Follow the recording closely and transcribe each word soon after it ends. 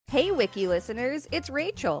Hey, Wiki listeners, it's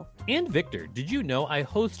Rachel. And Victor, did you know I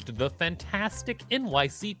host the fantastic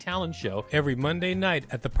NYC Talent Show every Monday night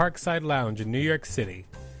at the Parkside Lounge in New York City?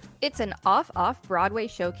 It's an off-Broadway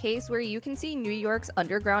showcase where you can see New York's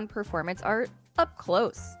underground performance art up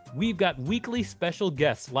close. We've got weekly special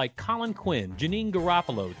guests like Colin Quinn, Janine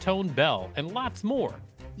Garofalo, Tone Bell, and lots more.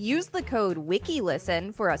 Use the code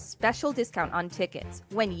WIKILISTEN for a special discount on tickets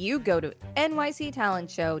when you go to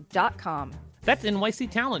nyctalentshow.com. That's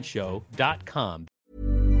nyctalentshow.com.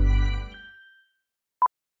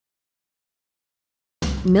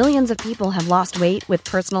 Millions of people have lost weight with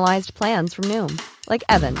personalized plans from Noom. Like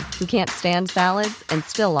Evan, who can't stand salads and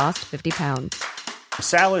still lost 50 pounds.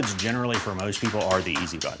 Salads generally for most people are the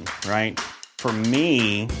easy button, right? For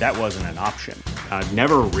me, that wasn't an option. I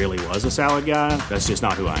never really was a salad guy. That's just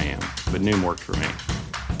not who I am. But Noom worked for me.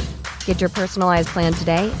 Get your personalized plan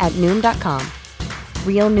today at Noom.com.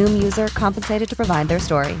 Real Noom user compensated to provide their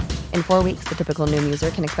story. In 4 weeks, the typical Noom user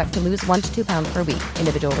can expect to lose 1 to 2 pounds per week.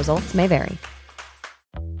 Individual results may vary.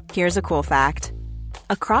 Here's a cool fact.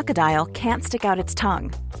 A crocodile can't stick out its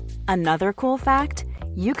tongue. Another cool fact,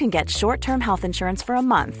 you can get short-term health insurance for a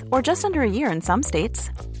month or just under a year in some states.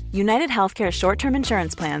 United Healthcare short-term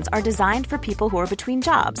insurance plans are designed for people who are between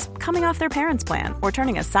jobs, coming off their parents' plan, or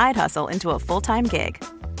turning a side hustle into a full-time gig.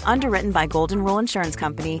 Underwritten by Golden Rule Insurance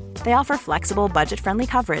Company, they offer flexible, budget-friendly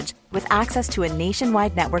coverage with access to a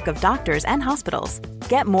nationwide network of doctors and hospitals.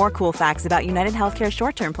 Get more cool facts about United Healthcare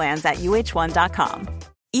short-term plans at uh1.com.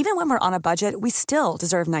 Even when we're on a budget, we still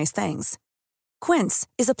deserve nice things. Quince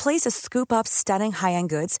is a place to scoop up stunning high-end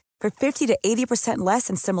goods for 50 to 80% less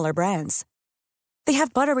than similar brands. They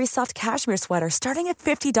have buttery soft cashmere sweaters starting at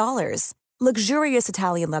 $50, luxurious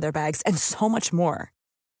Italian leather bags, and so much more.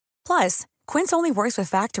 Plus, Quince only works with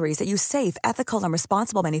factories that use safe, ethical, and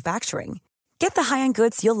responsible manufacturing. Get the high-end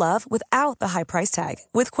goods you'll love without the high price tag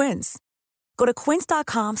with Quince. Go to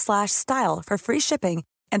quince.com/style for free shipping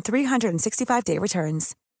and 365-day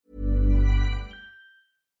returns.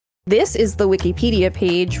 This is the Wikipedia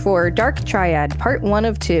page for Dark Triad, Part 1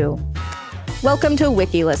 of 2. Welcome to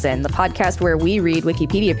WikiListen, the podcast where we read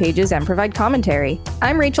Wikipedia pages and provide commentary.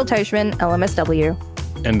 I'm Rachel Teichman, LMSW.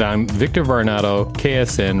 And I'm Victor Varnado,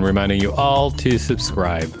 KSN, reminding you all to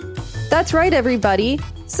subscribe. That's right, everybody.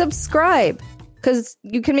 Subscribe, because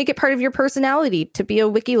you can make it part of your personality to be a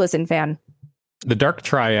WikiListen fan. The Dark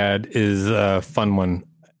Triad is a fun one.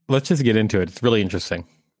 Let's just get into it. It's really interesting.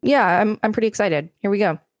 Yeah, I'm pretty excited. Here we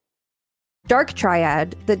go. Dark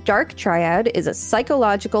Triad. The Dark Triad is a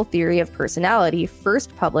psychological theory of personality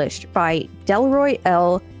first published by Delroy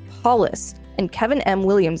L. Paulus and Kevin M.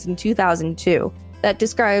 Williams in 2002 that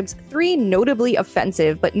describes 3 notably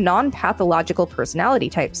offensive but non-pathological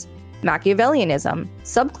personality types: Machiavellianism,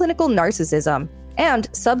 subclinical narcissism, and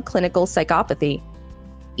subclinical psychopathy.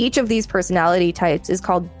 Each of these personality types is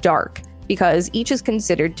called dark because each is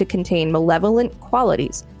considered to contain malevolent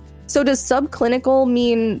qualities. So does subclinical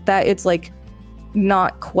mean that it's like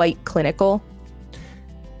not quite clinical?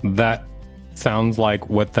 That sounds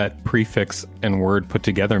like what that prefix and word put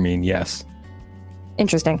together mean, yes.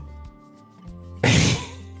 Interesting.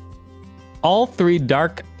 All 3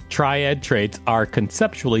 dark triad traits are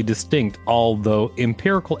conceptually distinct, although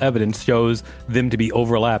empirical evidence shows them to be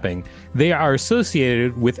overlapping. They are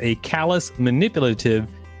associated with a callous, manipulative,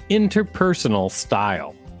 interpersonal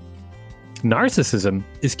style. Narcissism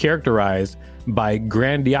is characterized by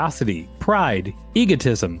grandiosity, pride,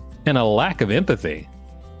 egotism, and a lack of empathy.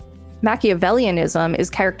 Machiavellianism is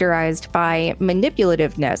characterized by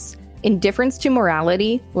manipulativeness, indifference to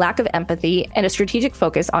morality, lack of empathy, and a strategic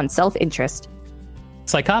focus on self-interest.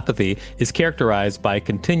 Psychopathy is characterized by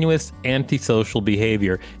continuous antisocial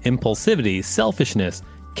behavior, impulsivity, selfishness,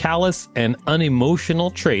 callous and unemotional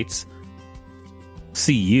traits,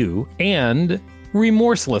 CU, and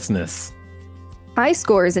remorselessness. High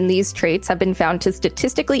scores in these traits have been found to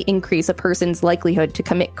statistically increase a person's likelihood to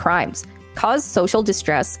commit crimes, cause social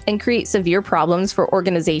distress, and create severe problems for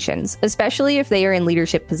organizations, especially if they are in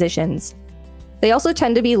leadership positions. They also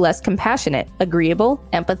tend to be less compassionate, agreeable,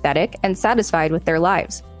 empathetic, and satisfied with their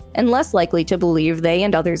lives, and less likely to believe they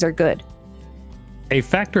and others are good. A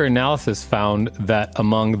factor analysis found that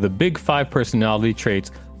among the big 5 personality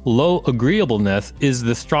traits, low agreeableness is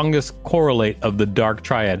the strongest correlate of the dark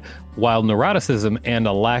triad, while neuroticism and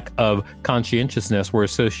a lack of conscientiousness were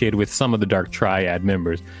associated with some of the dark triad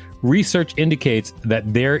members. Research indicates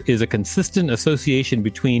that there is a consistent association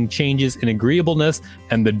between changes in agreeableness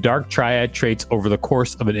and the dark triad traits over the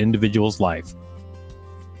course of an individual's life.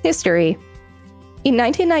 History. In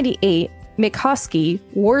 1998, Mikoski,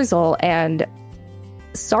 Warzel, and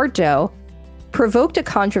Sarto provoked a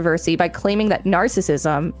controversy by claiming that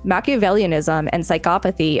narcissism, Machiavellianism, and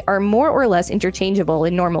psychopathy are more or less interchangeable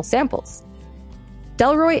in normal samples.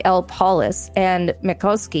 Delroy L. Paulus and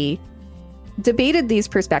Mikowski debated these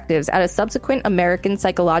perspectives at a subsequent American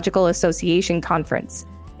Psychological Association conference,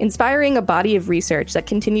 inspiring a body of research that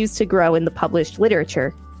continues to grow in the published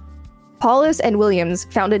literature. Paulus and Williams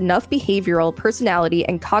found enough behavioral, personality,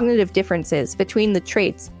 and cognitive differences between the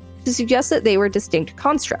traits to suggest that they were distinct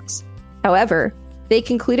constructs. However, they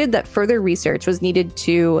concluded that further research was needed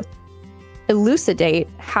to elucidate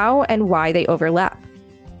how and why they overlap.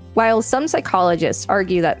 While some psychologists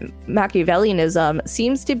argue that Machiavellianism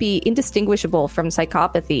seems to be indistinguishable from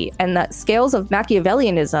psychopathy and that scales of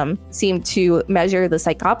Machiavellianism seem to measure the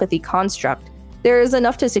psychopathy construct, there is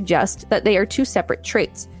enough to suggest that they are two separate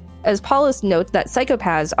traits, as Paulus notes that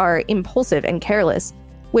psychopaths are impulsive and careless,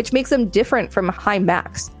 which makes them different from high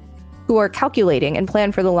max, who are calculating and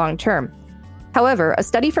plan for the long term. However, a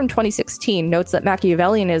study from 2016 notes that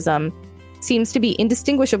Machiavellianism seems to be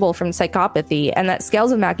indistinguishable from psychopathy, and that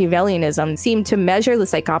scales of Machiavellianism seem to measure the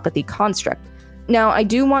psychopathy construct. Now, I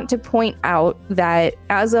do want to point out that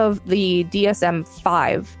as of the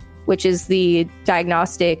DSM-5, which is the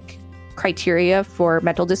diagnostic criteria for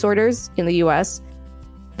mental disorders in the US,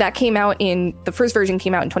 that came out the first version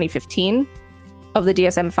came out in 2015 of the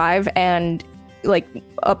DSM-5, and like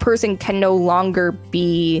a person can no longer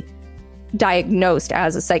be diagnosed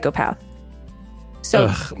as a psychopath.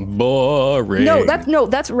 So boring.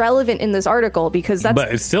 That's relevant in this article because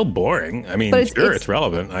but it's still boring. I mean, it's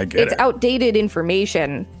relevant. I get it. It's outdated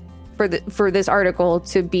information for this article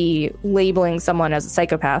to be labeling someone as a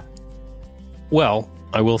psychopath. Well,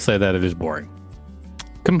 I will say that it is boring.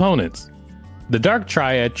 Components. The dark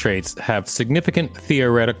triad traits have significant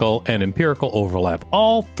theoretical and empirical overlap.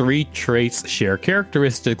 All three traits share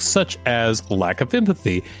characteristics such as lack of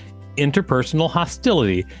empathy, interpersonal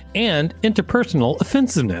hostility, and interpersonal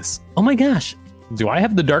offensiveness. Oh my gosh, do I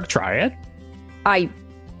have the dark triad? I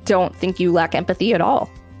don't think you lack empathy at all,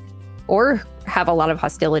 or have a lot of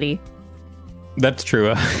hostility. That's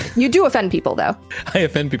true. You do offend people, though. I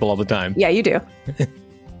offend people all the time. Yeah, you do.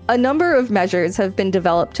 A number of measures have been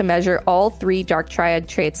developed to measure all three dark triad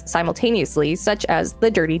traits simultaneously, such as the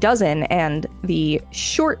Dirty Dozen and the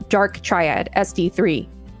Short Dark Triad, SD3.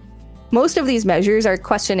 Most of these measures are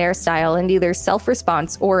questionnaire style and either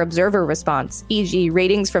self-response or observer response, e.g.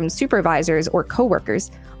 ratings from supervisors or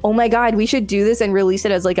coworkers. Oh my god, we should do this and release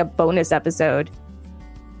it as like a bonus episode.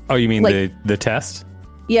 Oh, you mean like, the test?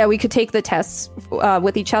 Yeah, we could take the tests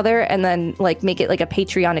with each other and then like make it like a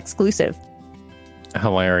Patreon exclusive.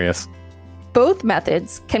 Hilarious. Both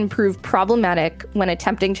methods can prove problematic when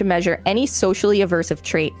attempting to measure any socially aversive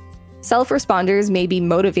trait. Self-responders may be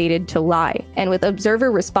motivated to lie, and with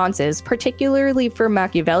observer responses, particularly for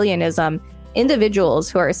Machiavellianism, individuals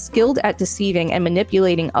who are skilled at deceiving and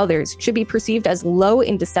manipulating others should be perceived as low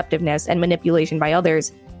in deceptiveness and manipulation by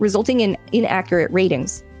others, resulting in inaccurate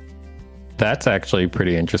ratings. That's actually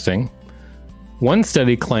pretty interesting. One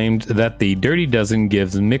study claimed that the Dirty Dozen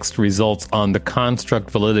gives mixed results on the construct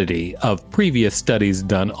validity of previous studies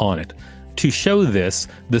done on it. To show this,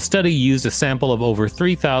 the study used a sample of over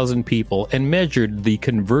 3,000 people and measured the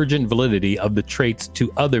convergent validity of the traits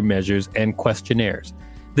to other measures and questionnaires.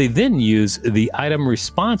 They then used the item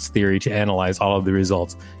response theory to analyze all of the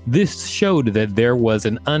results. This showed that there was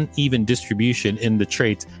an uneven distribution in the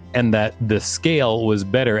traits and that the scale was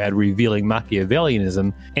better at revealing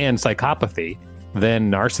Machiavellianism and psychopathy than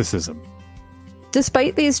narcissism.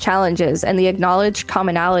 Despite these challenges and the acknowledged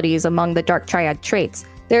commonalities among the dark triad traits,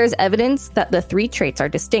 there is evidence that the three traits are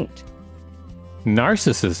distinct.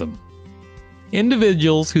 Narcissism.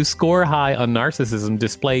 Individuals who score high on narcissism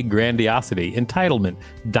display grandiosity, entitlement,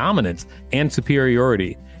 dominance, and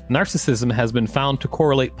superiority. Narcissism has been found to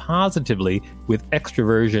correlate positively with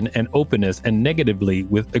extroversion and openness and negatively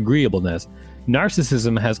with agreeableness.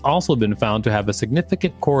 Narcissism has also been found to have a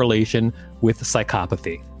significant correlation with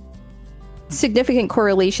psychopathy. Significant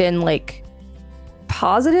correlation, like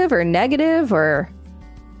positive or negative, or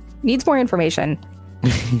needs more information?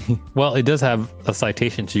 Well, it does have a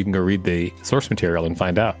citation, so you can go read the source material and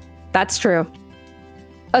find out. That's true.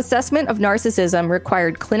 Assessment of narcissism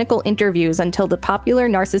required clinical interviews until the popular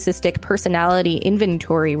narcissistic personality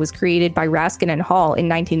inventory was created by Raskin and Hall in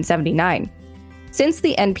 1979. Since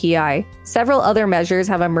the NPI, several other measures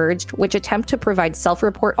have emerged which attempt to provide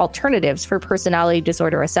self-report alternatives for personality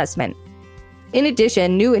disorder assessment. In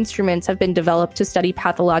addition, new instruments have been developed to study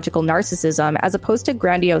pathological narcissism as opposed to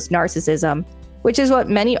grandiose narcissism, which is what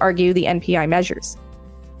many argue the NPI measures.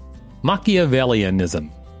 Machiavellianism.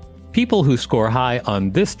 People who score high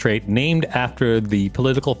on this trait, named after the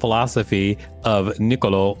political philosophy of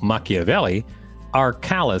Niccolò Machiavelli, are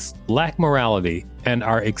callous, lack morality, and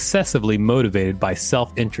are excessively motivated by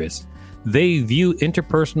self-interest. They view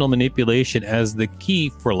interpersonal manipulation as the key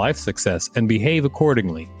for life success and behave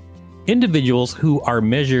accordingly. Individuals who are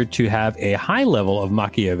measured to have a high level of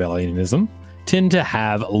Machiavellianism tend to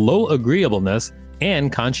have low agreeableness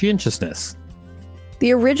and conscientiousness.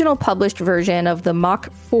 The original published version of the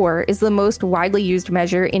Mach 4 is the most widely used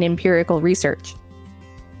measure in empirical research.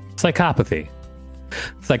 Psychopathy.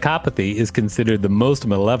 Psychopathy is considered the most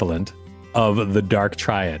malevolent of the dark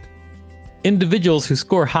triad. Individuals who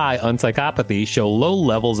score high on psychopathy show low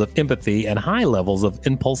levels of empathy and high levels of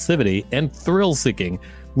impulsivity and thrill-seeking.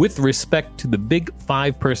 With respect to the big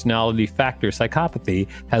five personality factor, psychopathy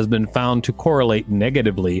has been found to correlate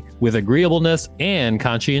negatively with agreeableness and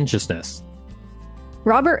conscientiousness.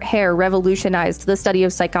 Robert Hare revolutionized the study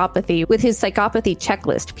of psychopathy with his psychopathy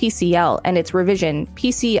checklist, PCL, and its revision,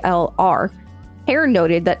 PCLR. Hare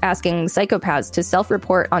noted that asking psychopaths to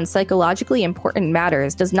self-report on psychologically important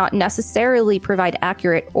matters does not necessarily provide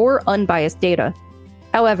accurate or unbiased data.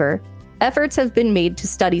 However, efforts have been made to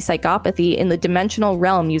study psychopathy in the dimensional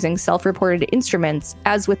realm using self-reported instruments,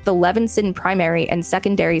 as with the Levinson primary and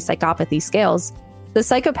secondary psychopathy scales, the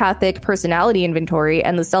Psychopathic Personality Inventory,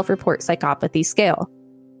 and the Self-Report Psychopathy Scale.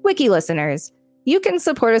 Wiki listeners, you can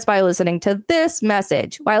support us by listening to this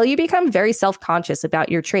message while you become very self-conscious about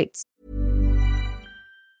your traits.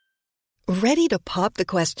 Ready to pop the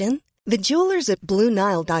question? The jewelers at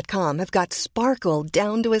BlueNile.com have got sparkle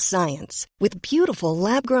down to a science with beautiful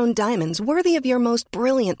lab-grown diamonds worthy of your most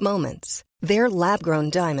brilliant moments. Their lab-grown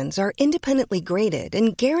diamonds are independently graded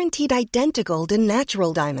and guaranteed identical to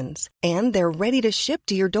natural diamonds, and they're ready to ship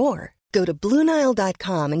to your door. Go to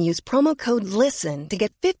BlueNile.com and use promo code LISTEN to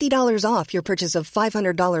get $50 off your purchase of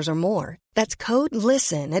 $500 or more. That's code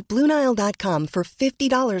LISTEN at BlueNile.com for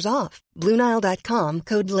 $50 off. BlueNile.com,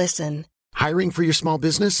 code LISTEN. Hiring for your small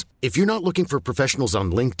business? If you're not looking for professionals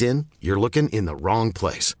on LinkedIn, you're looking in the wrong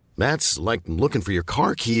place. That's like looking for your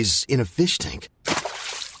car keys in a fish tank.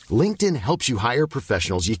 LinkedIn helps you hire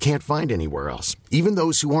professionals you can't find anywhere else, even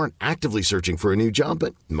those who aren't actively searching for a new job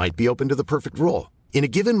but might be open to the perfect role. In a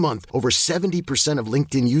given month, over 70% of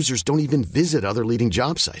LinkedIn users don't even visit other leading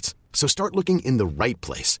job sites. So start looking in the right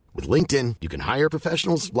place. With LinkedIn, you can hire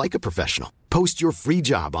professionals like a professional. Post your free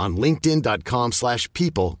job on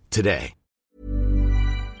linkedin.com/people today.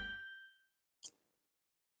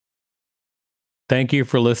 Thank you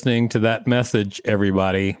for listening to that message,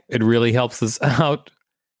 everybody. It really helps us out.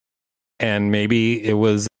 And maybe it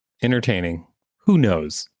was entertaining. Who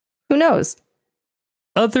knows? Who knows?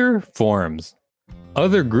 Other forms,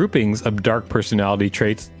 other groupings of dark personality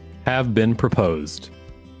traits have been proposed.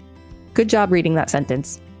 Good job reading that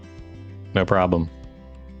sentence. No problem.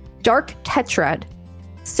 Dark tetrad.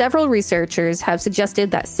 Several researchers have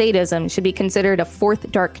suggested that sadism should be considered a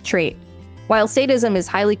fourth dark trait. While sadism is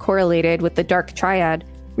highly correlated with the dark triad,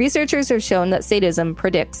 researchers have shown that sadism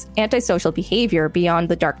predicts antisocial behavior beyond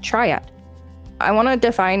the dark triad. I want to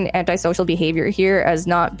define antisocial behavior here as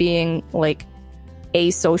not being like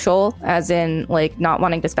asocial, as in like not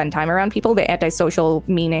wanting to spend time around people, but antisocial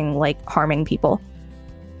meaning like harming people.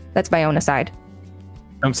 That's my own aside.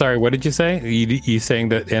 I'm sorry, what did you say? You saying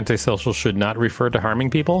that antisocial should not refer to harming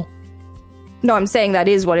people? No, I'm saying that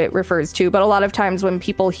is what it refers to, but a lot of times when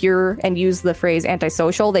people hear and use the phrase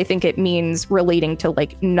antisocial, they think it means relating to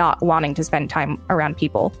like not wanting to spend time around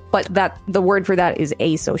people. But that the word for that is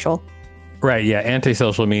asocial. Right, yeah,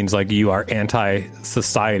 antisocial means like you are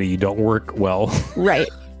anti-society, you don't work well. Right.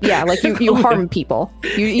 Yeah, like you harm people.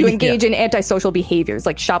 You engage in antisocial behaviors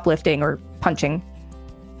like shoplifting or punching.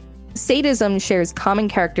 Sadism shares common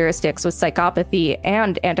characteristics with psychopathy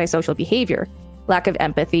and antisocial behavior. Lack of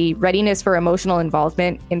empathy, readiness for emotional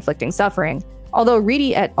involvement, inflicting suffering. Although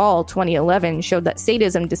Reedy et al. 2011 showed that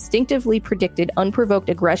sadism distinctively predicted unprovoked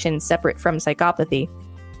aggression separate from psychopathy.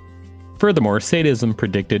 Furthermore, sadism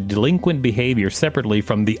predicted delinquent behavior separately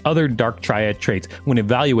from the other dark triad traits when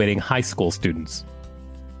evaluating high school students.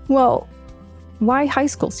 Well, why high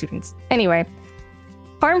school students? Anyway,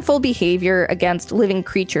 harmful behavior against living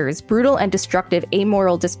creatures, brutal and destructive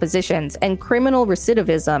amoral dispositions, and criminal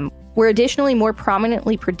recidivism were additionally more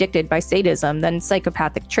prominently predicted by sadism than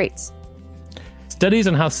psychopathic traits. Studies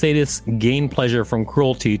on how sadists gain pleasure from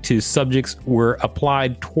cruelty to subjects were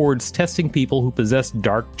applied towards testing people who possess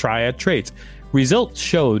dark triad traits. Results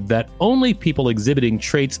showed that only people exhibiting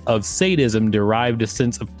traits of sadism derived a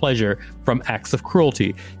sense of pleasure from acts of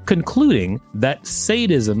cruelty, concluding that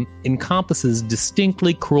sadism encompasses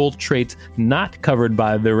distinctly cruel traits not covered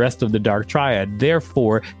by the rest of the Dark Triad,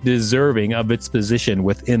 therefore deserving of its position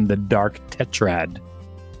within the Dark Tetrad.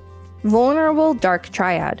 Vulnerable Dark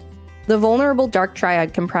Triad. The vulnerable Dark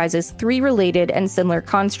Triad comprises 3 related and similar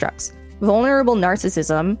constructs: vulnerable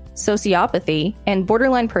narcissism, sociopathy, and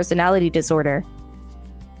borderline personality disorder.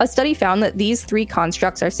 A study found that these 3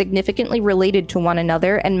 constructs are significantly related to one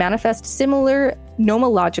another and manifest similar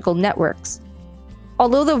nomological networks.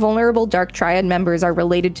 Although the vulnerable Dark Triad members are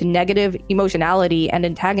related to negative emotionality and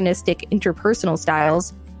antagonistic interpersonal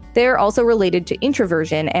styles, they are also related to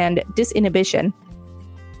introversion and disinhibition.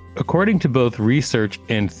 According to both research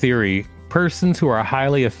and theory, persons who are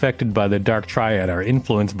highly affected by the Dark Triad are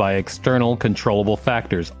influenced by external controllable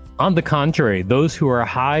factors. On the contrary, those who are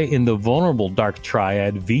high in the vulnerable Dark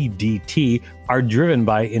Triad, VDT, are driven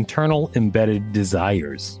by internal embedded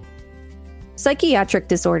desires. Psychiatric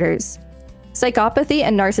disorders. Psychopathy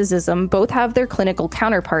and narcissism both have their clinical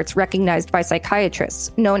counterparts recognized by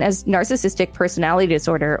psychiatrists, known as narcissistic personality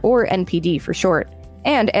disorder, or NPD for short,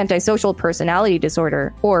 and antisocial personality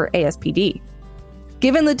disorder, or ASPD.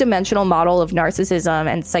 Given the dimensional model of narcissism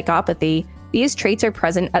and psychopathy, these traits are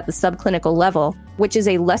present at the subclinical level, which is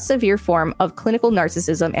a less severe form of clinical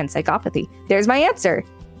narcissism and psychopathy. There's my answer.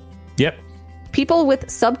 Yep. People with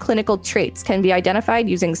subclinical traits can be identified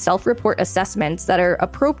using self-report assessments that are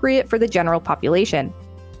appropriate for the general population.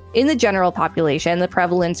 In the general population, the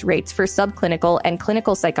prevalence rates for subclinical and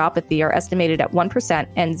clinical psychopathy are estimated at 1%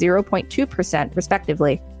 and 0.2%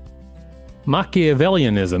 respectively.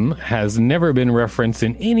 Machiavellianism has never been referenced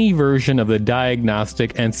in any version of the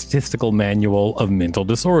Diagnostic and Statistical Manual of Mental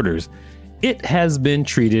Disorders. It has been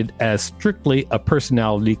treated as strictly a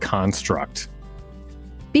personality construct.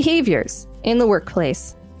 Behaviors in the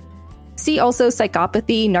workplace. See also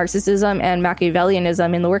psychopathy, narcissism, and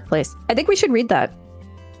Machiavellianism in the workplace. I think we should read that.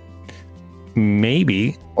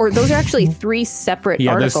 Maybe. Or those are actually 3 separate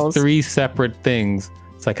articles. There's 3 separate things.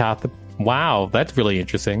 Psychopathy. Wow, that's really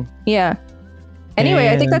interesting. Yeah. Anyway,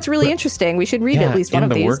 I think that's really interesting. We should read at least one of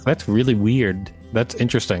these. That's really weird. That's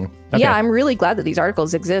interesting. Okay. Yeah, I'm really glad that these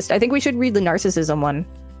articles exist. I think we should read the narcissism one.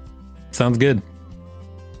 Sounds good.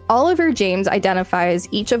 Oliver James identifies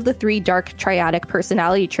each of the 3 dark triadic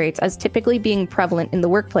personality traits as typically being prevalent in the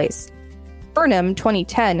workplace. Burnham,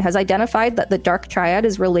 2010, has identified that the dark triad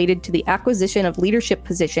is related to the acquisition of leadership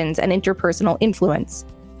positions and interpersonal influence.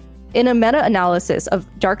 In a meta-analysis of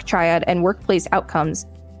dark triad and workplace outcomes,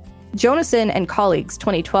 Jonason and colleagues,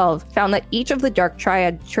 2012, found that each of the dark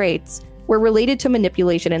triad traits were related to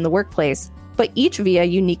manipulation in the workplace, but each via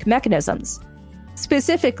unique mechanisms.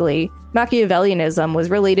 Specifically, Machiavellianism was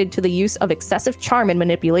related to the use of excessive charm and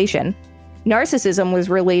manipulation. Narcissism was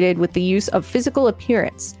related with the use of physical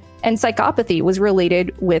appearance, and psychopathy was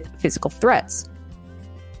related with physical threats.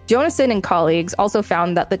 Jonason and colleagues also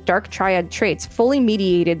found that the dark triad traits fully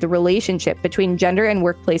mediated the relationship between gender and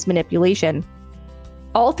workplace manipulation.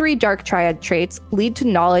 All 3 dark triad traits lead to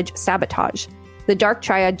knowledge sabotage. The dark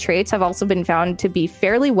triad traits have also been found to be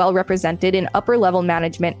fairly well represented in upper-level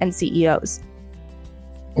management and CEOs.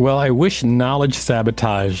 Well, I wish knowledge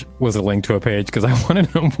sabotage was a link to a page because I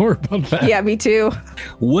want to know more about that. Yeah, me too.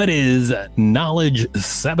 What is knowledge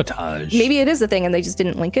sabotage? Maybe it is a thing and they just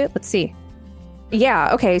didn't link it. Let's see.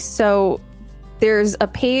 Yeah, okay, so there's a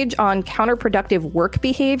page on counterproductive work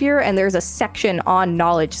behavior and there's a section on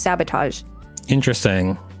knowledge sabotage.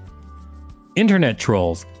 Interesting. Internet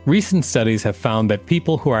trolls. Recent studies have found that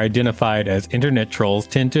people who are identified as internet trolls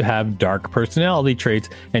tend to have dark personality traits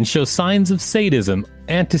and show signs of sadism,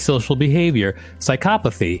 antisocial behavior,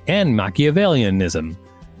 psychopathy, and Machiavellianism.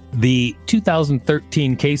 The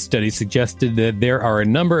 2013 case study suggested that there are a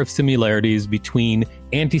number of similarities between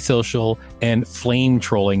antisocial and flame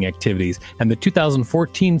trolling activities, and the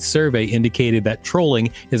 2014 survey indicated that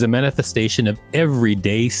trolling is a manifestation of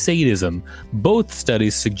everyday sadism. Both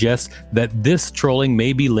studies suggest that this trolling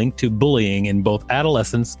may be linked to bullying in both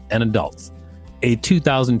adolescents and adults. A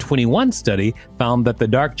 2021 study found that the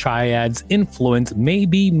dark triad's influence may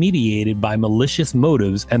be mediated by malicious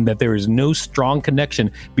motives and that there is no strong connection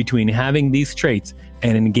between having these traits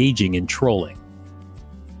and engaging in trolling.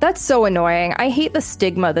 That's so annoying. I hate the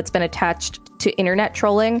stigma that's been attached to internet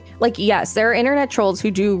trolling. Like, yes, there are internet trolls who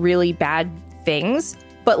do really bad things,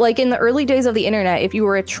 but like in the early days of the internet, if you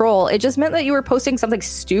were a troll, it just meant that you were posting something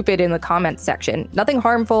stupid in the comments section. Nothing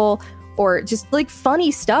harmful or just like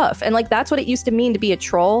funny stuff. And like that's what it used to mean to be a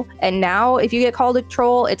troll. And now if you get called a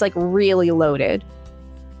troll, it's like really loaded.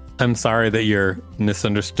 I'm sorry that you're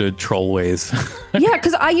misunderstood troll ways. Yeah,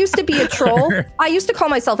 because I used to be a troll. I used to call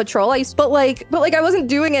myself a troll. But I wasn't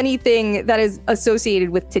doing anything that is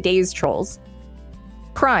associated with today's trolls.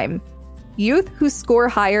 Crime. Youth who score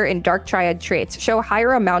higher in dark triad traits show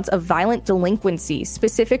higher amounts of violent delinquency,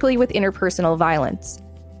 specifically with interpersonal violence.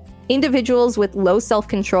 Individuals with low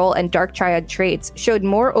self-control and dark triad traits showed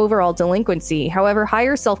more overall delinquency. However,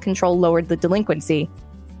 higher self-control lowered the delinquency.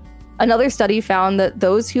 Another study found that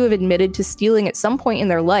those who have admitted to stealing at some point in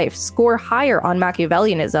their life score higher on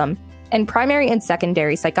Machiavellianism and primary and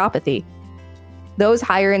secondary psychopathy. Those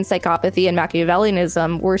higher in psychopathy and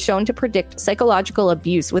Machiavellianism were shown to predict psychological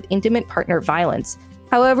abuse with intimate partner violence.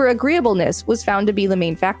 However, agreeableness was found to be the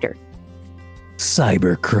main factor.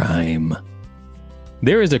 Cybercrime.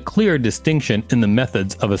 There is a clear distinction in the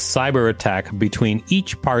methods of a cyber attack between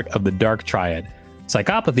each part of the dark triad.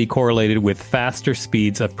 Psychopathy correlated with faster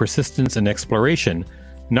speeds of persistence and exploration.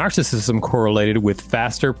 Narcissism correlated with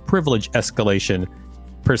faster privilege escalation,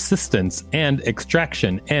 persistence, and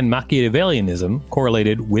extraction, and Machiavellianism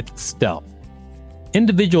correlated with stealth.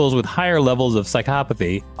 Individuals with higher levels of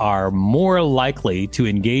psychopathy are more likely to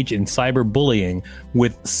engage in cyberbullying,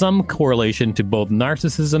 with some correlation to both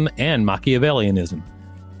narcissism and Machiavellianism.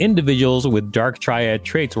 Individuals with dark triad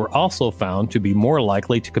traits were also found to be more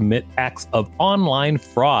likely to commit acts of online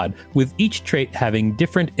fraud, with each trait having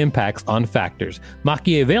different impacts on factors.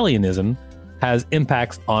 Machiavellianism has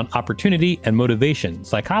impacts on opportunity and motivation.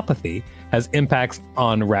 Psychopathy has impacts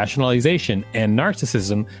on rationalization, and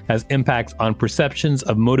narcissism has impacts on perceptions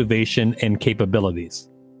of motivation and capabilities.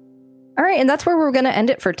 All right, and that's where we're going to end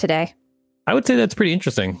it for today. I would say that's pretty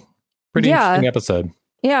interesting. Interesting episode.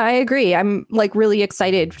 Yeah, I agree. I'm really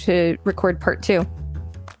excited to record part 2.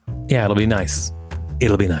 Yeah, it'll be nice.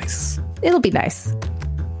 It'll be nice. It'll be nice.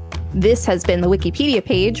 This has been the Wikipedia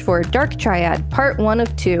page for Dark Triad, part 1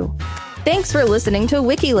 of 2. Thanks for listening to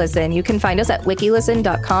WikiListen. You can find us at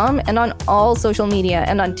wikilisten.com and on all social media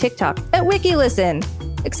and on TikTok at WikiListen,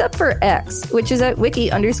 except for X, which is at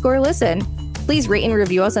wiki_listen. Please rate and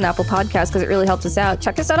review us on Apple Podcasts because it really helps us out.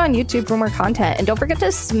 Check us out on YouTube for more content. And don't forget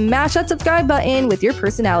to smash that subscribe button with your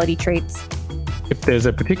personality traits. If there's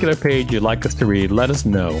a particular page you'd like us to read, let us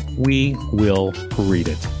know. We will read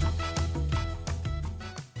it.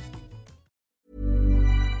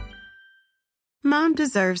 Mom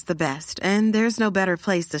deserves the best, and there's no better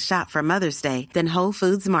place to shop for Mother's Day than Whole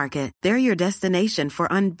Foods Market. They're your destination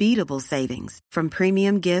for unbeatable savings, from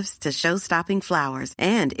premium gifts to show-stopping flowers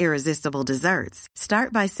and irresistible desserts.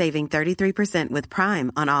 Start by saving 33% with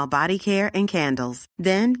Prime on all body care and candles.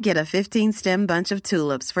 Then get a 15-stem bunch of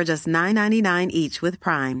tulips for just $9.99 each with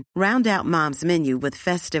Prime. Round out Mom's menu with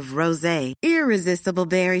festive rosé, irresistible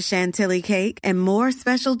berry chantilly cake, and more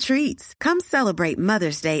special treats. Come celebrate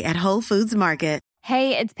Mother's Day at Whole Foods Market.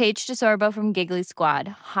 Hey, it's Paige DeSorbo from Giggly Squad.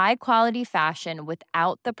 High quality fashion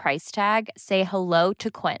without the price tag. Say hello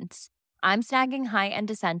to Quince. I'm snagging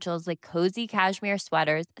high-end essentials like cozy cashmere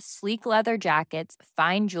sweaters, sleek leather jackets,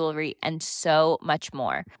 fine jewelry, and so much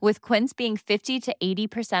more. With Quince being 50 to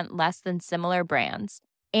 80% less than similar brands.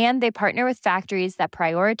 And they partner with factories that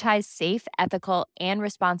prioritize safe, ethical, and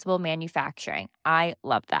responsible manufacturing. I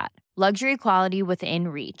love that. Luxury quality within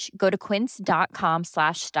reach. Go to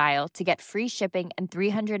quince.com/style to get free shipping and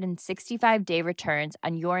 365-day returns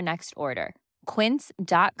on your next order.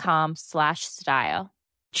 Quince.com/style.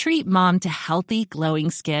 Treat mom to healthy,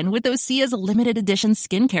 glowing skin with Osea's limited edition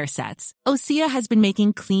skincare sets. Osea has been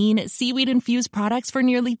making clean, seaweed-infused products for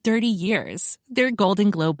nearly 30 years. Their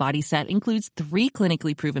Golden Glow body set includes 3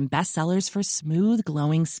 clinically proven bestsellers for smooth,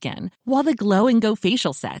 glowing skin, while the Glow and Go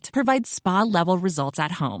facial set provides spa-level results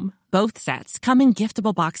at home. Both sets come in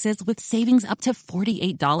giftable boxes with savings up to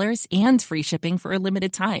 $48 and free shipping for a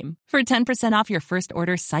limited time. For 10% off your first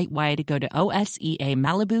order site-wide, go to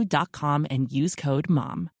OSEAMalibu.com and use code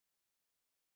MOM.